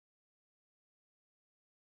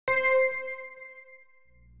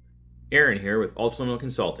Aaron here with Ultraliminal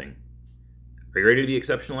Consulting. Are you ready to be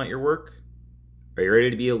exceptional at your work? Are you ready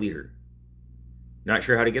to be a leader? Not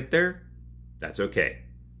sure how to get there? That's okay.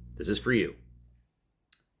 This is for you.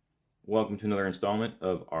 Welcome to another installment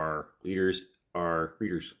of our Leaders Are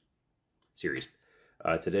Readers series.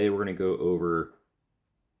 Today we're going to go over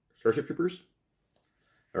Starship Troopers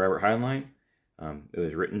by Robert Heinlein. It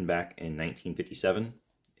was written back in 1957.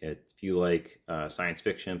 If you like science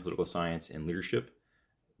fiction, political science, and leadership,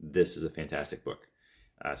 this is a fantastic book.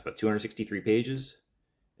 It's about 263 pages,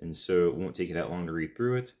 and so it won't take you that long to read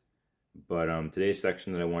through it. But today's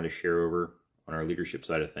section that I want to share over on our leadership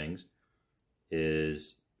side of things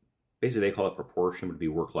is basically, they call it proportion, but it'd be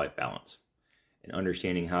work-life balance, and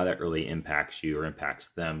understanding how that really impacts you or impacts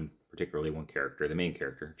them, particularly one character, the main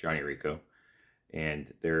character, Johnny Rico.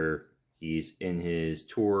 And he's in his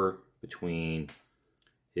tour between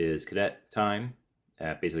his cadet time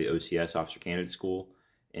at basically OCS, Officer Candidate School,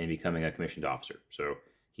 and becoming a commissioned officer. So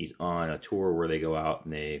he's on a tour where they go out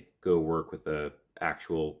and they go work with the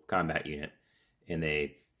actual combat unit, and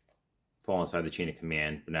they fall inside the chain of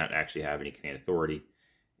command, but not actually have any command authority,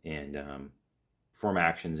 and perform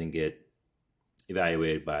actions and get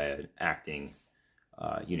evaluated by an acting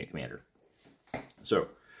unit commander. So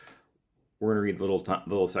we're going to read the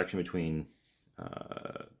little section between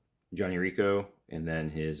Johnny Rico and then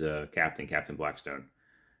his Captain Blackstone,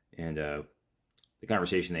 and the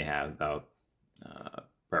conversation they have about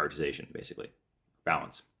prioritization, basically.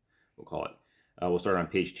 Balance, we'll call it. We'll start on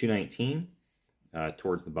page 219,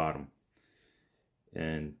 towards the bottom.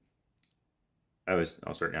 And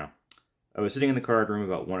I'll start now. I was sitting in the card room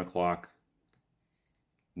about 1 o'clock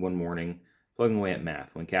one morning, plugging away at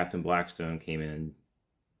math, when Captain Blackstone came in.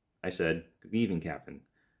 I said, "Good evening, Captain."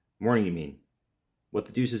 "Morning, you mean? What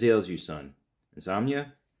the deuce ails you, son?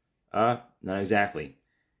 Insomnia?" Not exactly."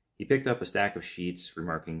 He picked up a stack of sheets,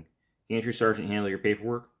 remarking, "Can't your sergeant handle your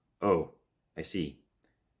paperwork?" "Oh, I see."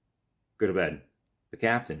 "Go to bed." "But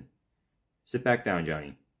Captain..." "Sit back down,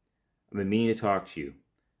 Johnny. I've been meaning to talk to you.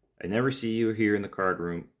 I never see you here in the card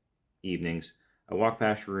room evenings. I walk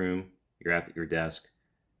past your room, you're at your desk.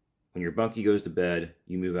 When your bunkie goes to bed,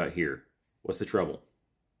 you move out here. What's the trouble?"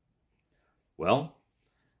 "Well,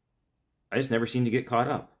 I just never seem to get caught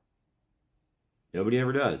up." "Nobody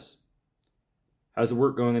ever does." "How's the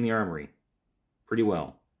work going in the armory?" "Pretty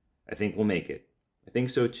well. I think we'll make it." "I think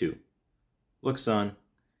so too. Look, son,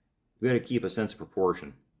 we got to keep a sense of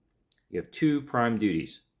proportion. You have two prime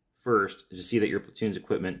duties. First is to see that your platoon's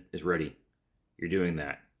equipment is ready. You're doing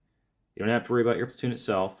that. You don't have to worry about your platoon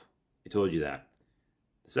itself. I told you that.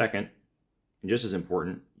 The second, and just as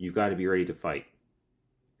important, you've got to be ready to fight.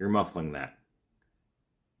 You're muffling that."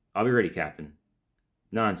 "I'll be ready, Captain."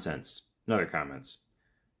 "Nonsense. Another comments.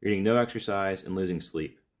 You're getting no exercise and losing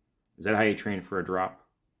sleep. Is that how you train for a drop?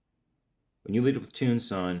 When you lead a platoon,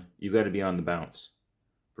 son, you've got to be on the bounce.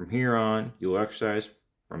 From here on, you'll exercise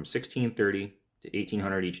from 1630 to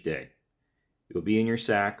 1800 each day. You'll be in your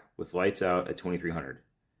sack with lights out at 2300.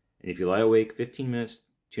 And if you lie awake 15 minutes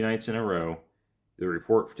 2 nights in a row, you'll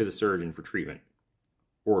report to the surgeon for treatment.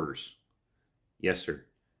 Orders." "Yes, sir."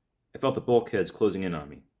 I felt the bulkheads closing in on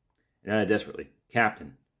me, and added desperately,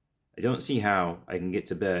 "Captain, I don't see how I can get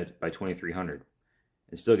to bed by 2300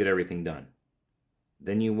 and still get everything done."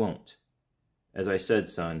 "Then you won't. As I said,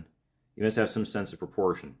 son, you must have some sense of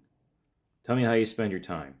proportion. Tell me how you spend your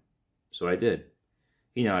time." So I did.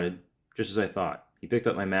 He nodded, just as I thought. He picked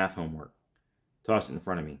up my math homework, tossed it in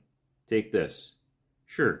front of me. "Take this."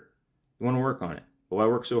 "Sure. You want to work on it, but why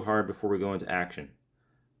work so hard before we go into action?"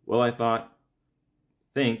 "Well, I thought..."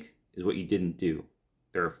 "Think is what you didn't do.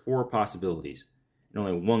 There are 4 possibilities, and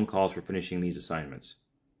only one calls for finishing these assignments.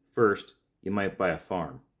 First, you might buy a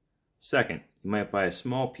farm. Second, you might buy a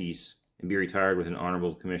small piece and be retired with an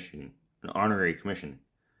honorary commission.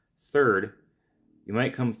 Third, you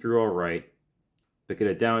might come through all right, but get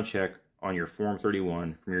a down check on your Form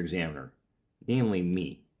 31 from your examiner, namely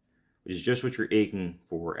me, which is just what you're aching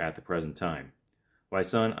for at the present time. Why,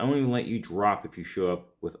 son, I won't even let you drop if you show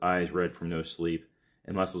up with eyes red from no sleep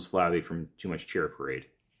and muscles flabby from too much chair parade.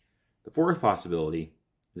 The fourth possibility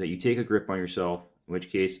is that you take a grip on yourself, in which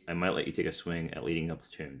case I might let you take a swing at leading a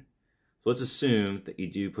platoon. So let's assume that you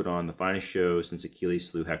do put on the finest show since Achilles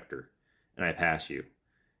slew Hector, and I pass you.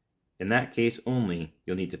 In that case only,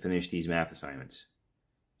 you'll need to finish these math assignments.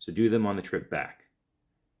 So do them on the trip back.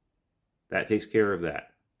 That takes care of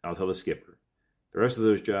that. I'll tell the skipper. The rest of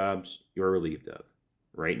those jobs you are relieved of,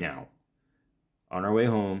 right now. On our way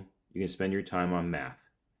home, you can spend your time on math,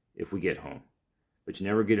 if we get home. But you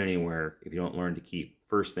never get anywhere if you don't learn to keep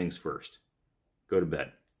first things first. Go to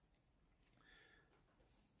bed.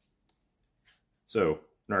 So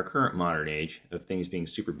In our current modern age of things being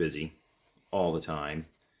super busy all the time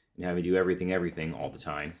and having to do everything all the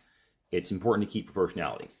time, it's important to keep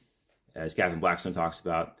proportionality. As Captain Blackstone talks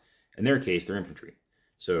about, in their case, they're infantry.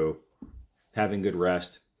 So having good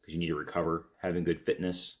rest because you need to recover, having good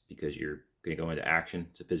fitness because you're going to go into action.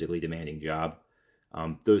 It's a physically demanding job.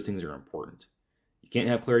 Those things are important. You can't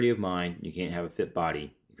have clarity of mind, you can't have a fit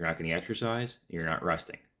body if you're not getting exercise and you're not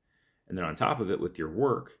resting. And then on top of it, with your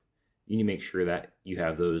work, you need to make sure that you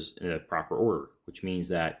have those in a proper order, which means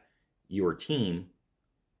that your team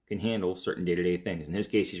can handle certain day-to-day things. In his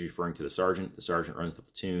case, he's referring to the sergeant. The sergeant runs the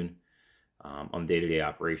platoon on day-to-day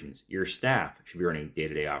operations. Your staff should be running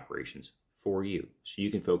day-to-day operations for you, so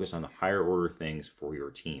you can focus on the higher order things for your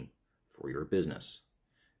team, for your business.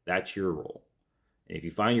 That's your role. And if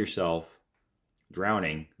you find yourself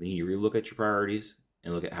drowning, then you relook at your priorities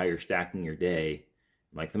and look at how you're stacking your day.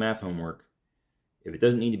 Like the math homework, if it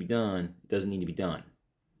doesn't need to be done, it doesn't need to be done.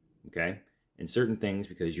 Okay? And certain things,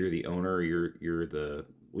 because you're the owner, you're the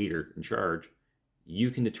leader in charge,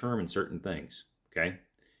 you can determine certain things. Okay?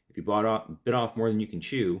 If you bit off more than you can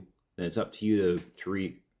chew, then it's up to you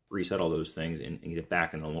to reset all those things and get it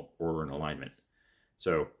back in order and alignment.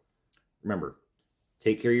 So remember,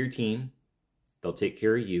 take care of your team. They'll take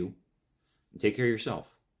care of you. And take care of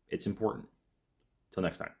yourself. It's important. Till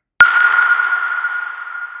next time.